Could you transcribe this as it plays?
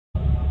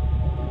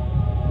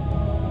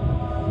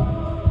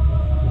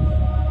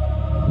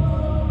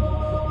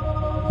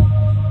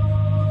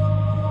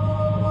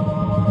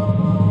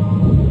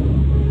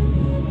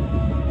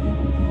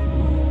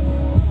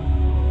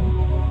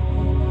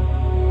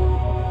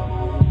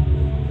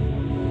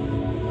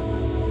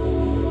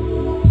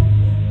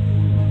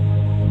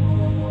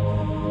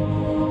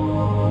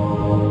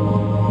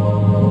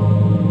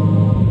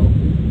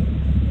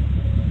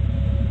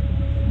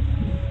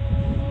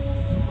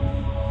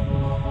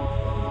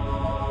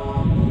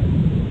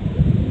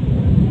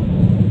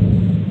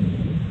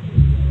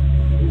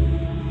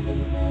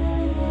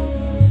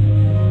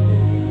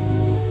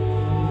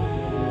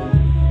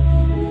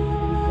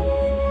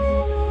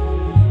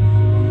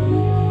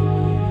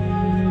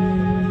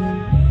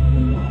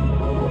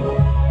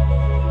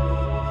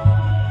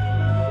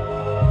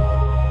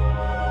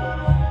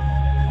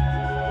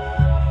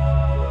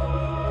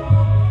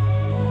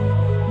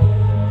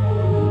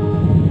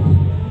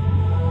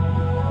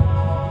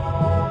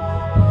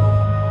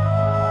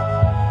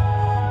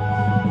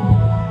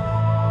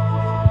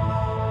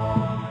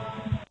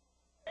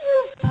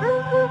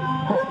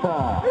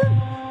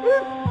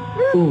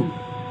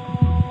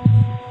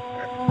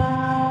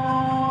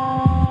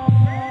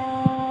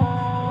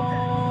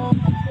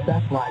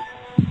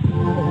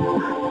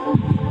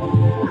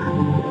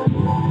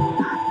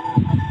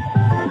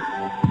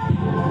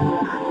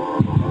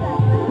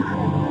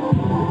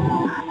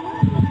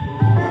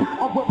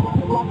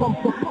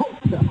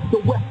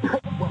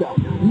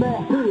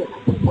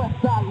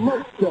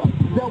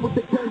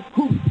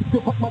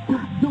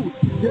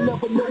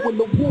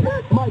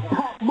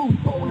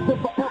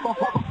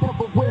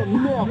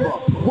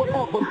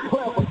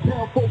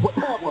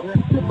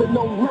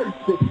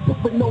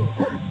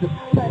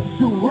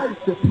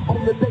pressure. On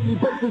a daily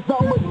basis,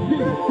 I'm a G.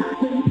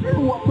 Then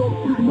you, I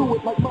thought you knew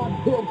it like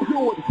my tail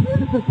Jordan.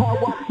 This is how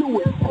I do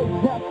it.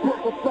 A-Cap,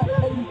 plus a fat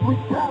 83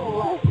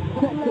 Cadillac.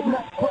 That could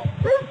not crack.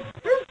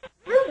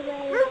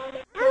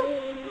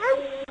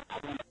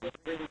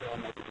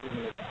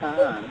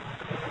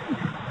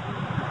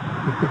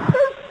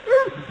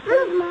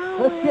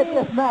 Let's get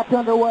this match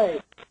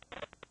underway.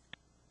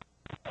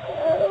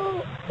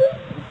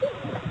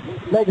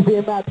 Legacy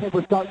and Matt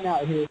Pimper starting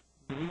out here.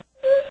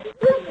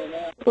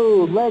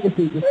 Ooh,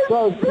 Legacy just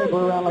throws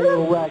Pimper around like a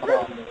little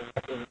ragdoll.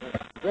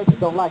 Rapist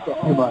don't like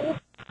that too much.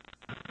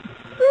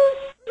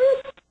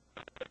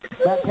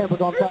 Matt Pimper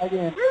gonna try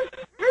again.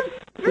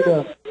 He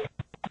does.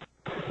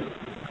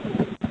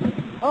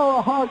 Oh,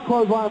 a hard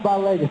clothesline by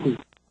Legacy.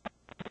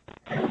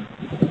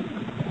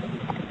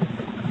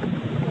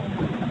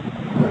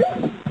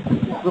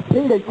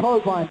 Repeated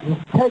clothesline,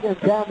 just taking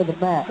him down to the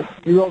mat.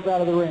 He rolls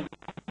out of the ring.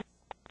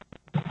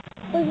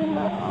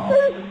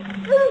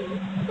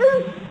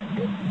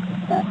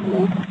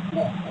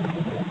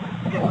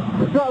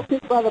 Drop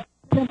kick by the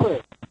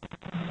Pimper.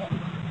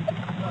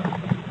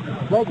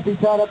 Legacy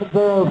tied up in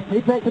throw.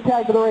 He takes the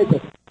tag to the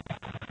Rapist.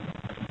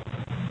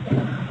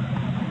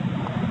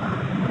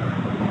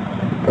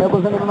 That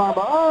was into the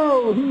armbar.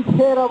 Oh, he's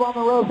hit up on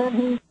the rope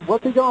and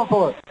what's he going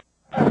for?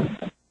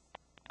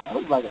 That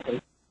looks like a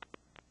face.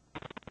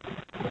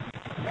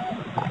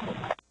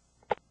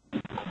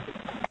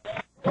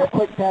 A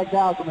quick tag to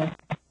Alchemist.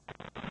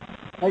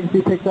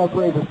 Legacy picks up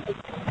Rapist.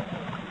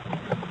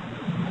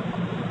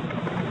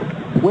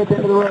 Whip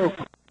into the rope.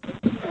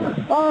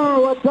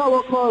 Oh, a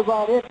double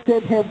clothesline. It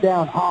sent him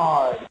down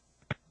hard.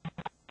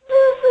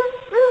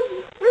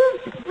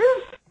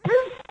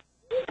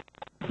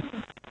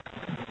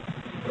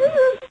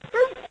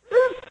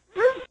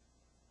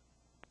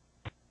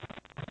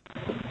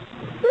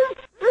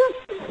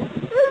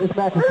 This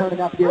match is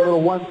turning out to be a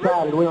little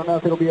one-sided. We don't know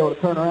if it'll be able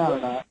to turn around or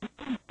not.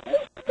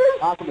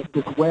 Alchemist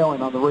just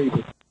wailing on the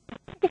Rapist.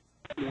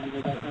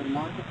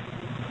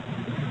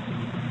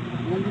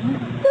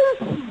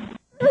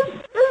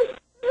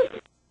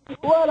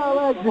 What a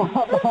leg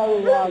drop by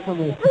the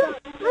Alchemist.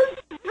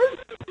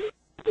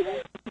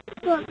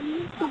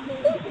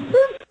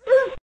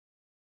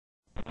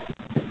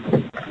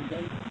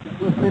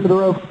 Listen into the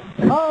rope.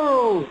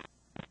 Oh!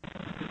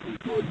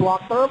 He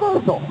blocked the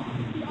reversal.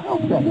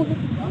 Okay.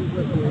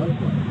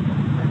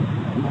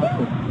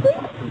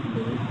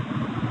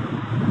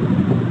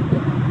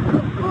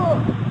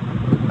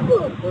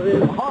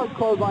 A hard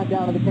clothesline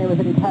down to the canvas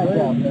and he tags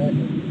out.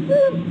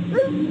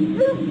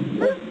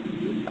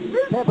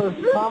 Pimper,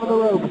 climbing the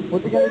rope.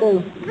 What's he gonna do?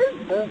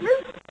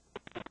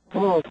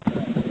 Come on.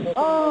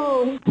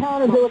 Oh, he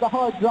counters it with a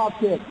hard drop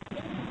kick.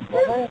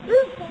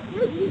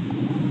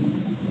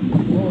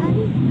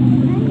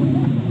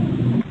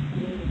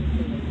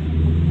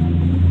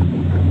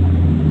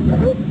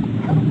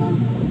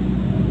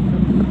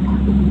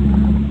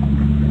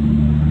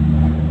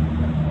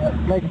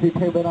 Legacy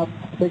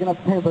picking up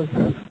Pimper.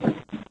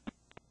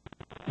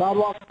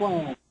 Sidewalk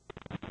slam.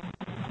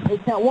 He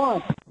count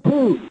 1,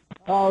 2.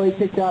 Oh, he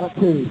kicked out at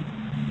 2.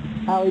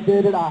 How he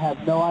did it, I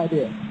have no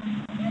idea.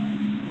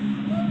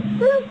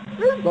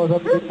 Goes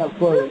up and getting up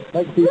flurry.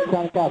 Legacy's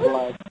trying to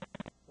capitalize.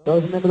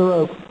 Throws him into the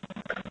rope.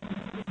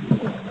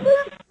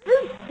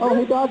 Oh,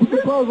 he dodges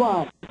the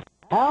clothesline.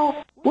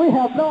 How? We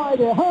have no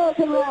idea.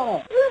 Hurricane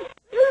Rana.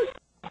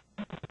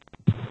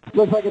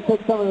 Looks like it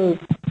took some of the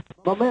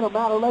momentum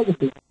out of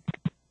Legacy.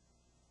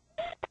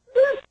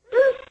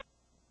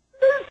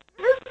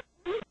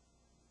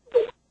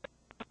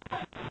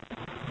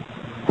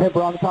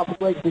 Pimper on the top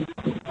of Legacy.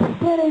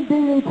 Spinning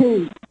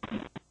DDT.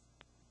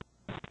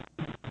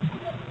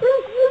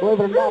 Believe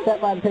it or not,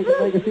 that might have taken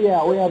Legacy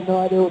out. We have no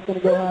idea what's going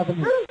to go happen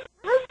here.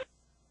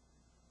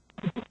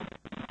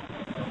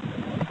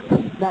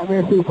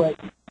 Nightmare suplex.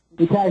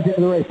 He tags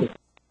into the Rapist.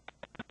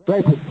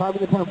 Rapist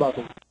climbing the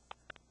turnbuckle.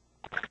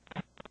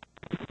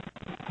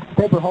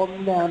 Pimper holding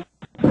him down.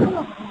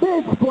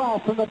 Big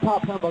splash from the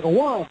top turnbuckle.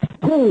 1,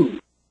 2.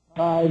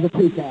 It's a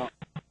 2 count.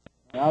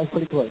 That was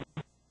pretty close.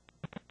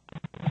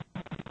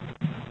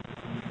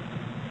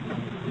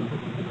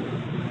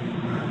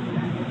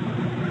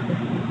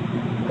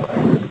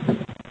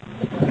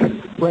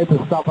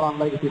 Rapist stomping on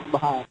Legacy from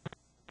behind.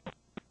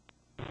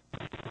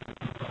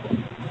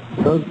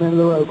 Throws him into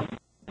the rope.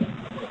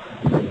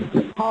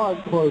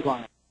 Hard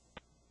clothesline.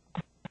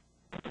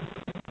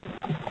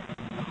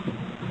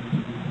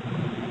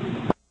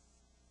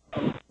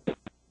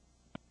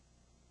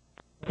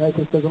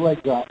 Rapist does a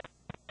leg drop.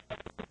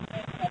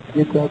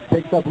 Gets up,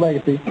 picks up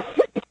Legacy.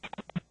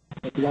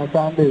 What's he gonna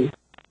try and do?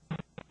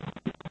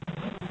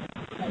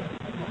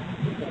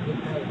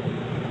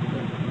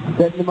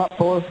 Setting him up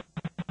for.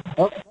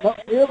 Oh, no,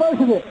 he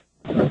reverses it.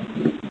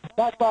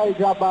 Back body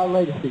drop by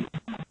Legacy.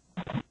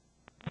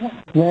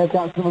 He may have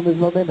gotten some of his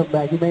momentum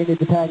back. He may need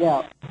to tag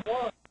out.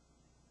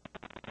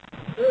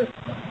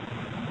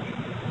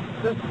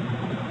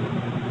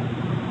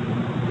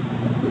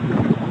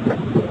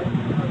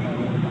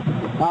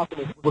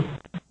 Alchemist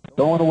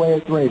going away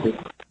at Rapist.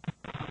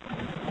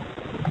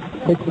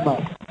 Picks him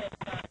up.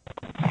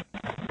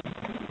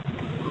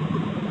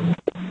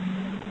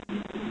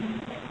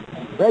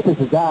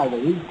 Rapist is out of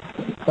it. He's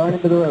turning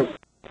to the rope.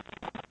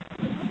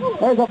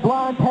 There's a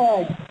blind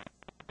tag.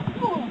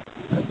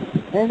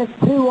 And it's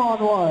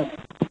 2-on-1.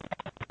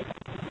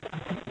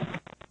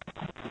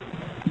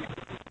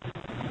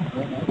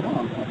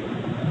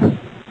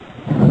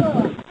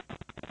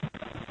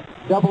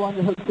 Double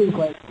underhook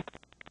suplex.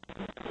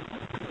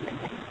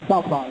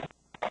 Southside.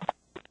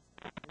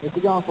 What's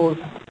he going for?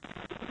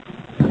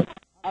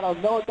 I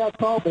don't know what that's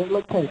called, but it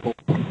looked painful.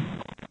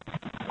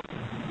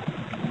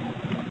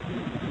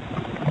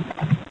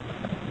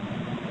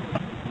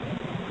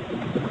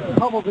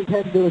 Pummels his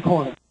head into the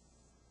corner.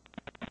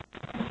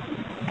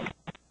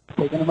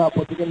 Taking him up.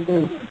 What's he going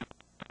to do?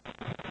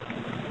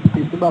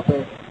 Keeps him up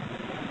there.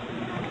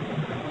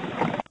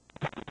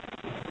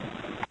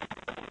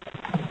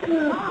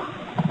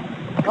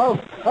 Oh,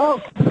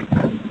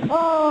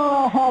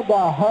 I had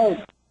to hurt.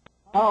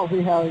 I don't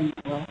see how he,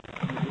 well,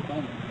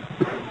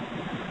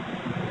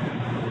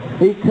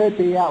 he could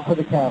be out for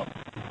the count.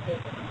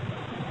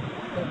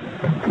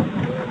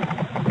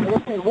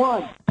 Okay,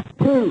 1,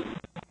 2.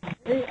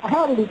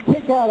 How did he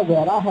kick out of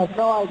that? I have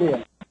no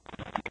idea.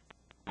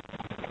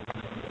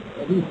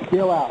 But he's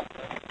still out.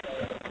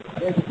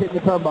 There's a kid in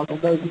the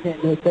turnbuckle. Knows he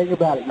can't do a thing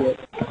about it yet.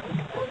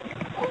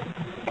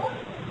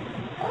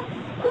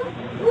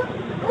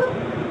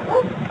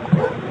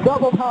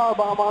 Double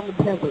powerbomb on the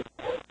Pimper.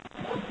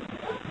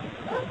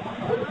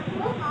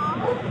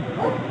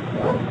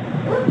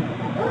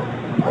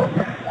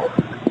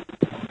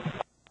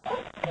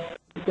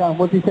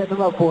 What's he setting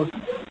him up for?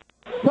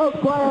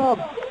 Choke slam!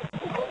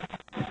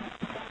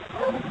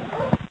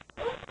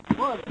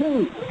 1,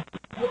 2.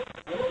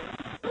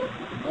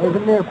 There's a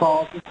near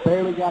fall. Just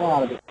barely got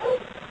out of it.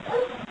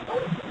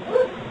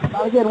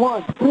 Not again.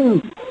 1,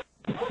 2.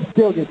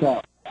 Still gets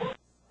out.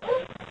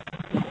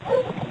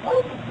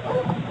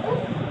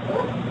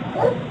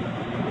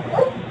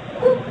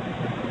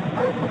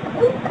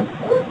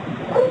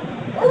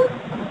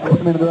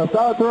 Into the ropes.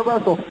 Oh, it's a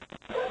reversal.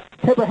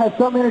 Pimper has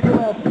some energy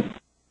left.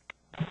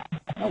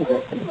 That was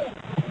it.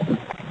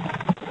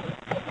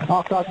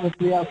 Hawk talking to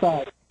the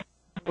outside.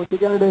 What's he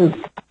going to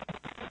do?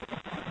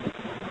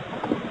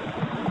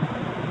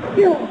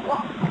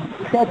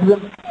 Catches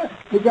him.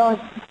 Keep going.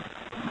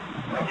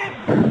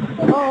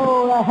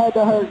 Oh, that had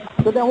to hurt.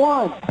 But then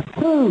 1,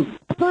 2,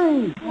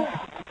 3.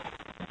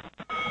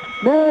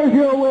 There's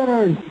your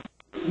winners.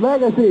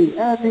 Legacy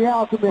and the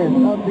Alchemist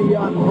of the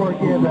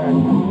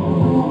Unforgiven.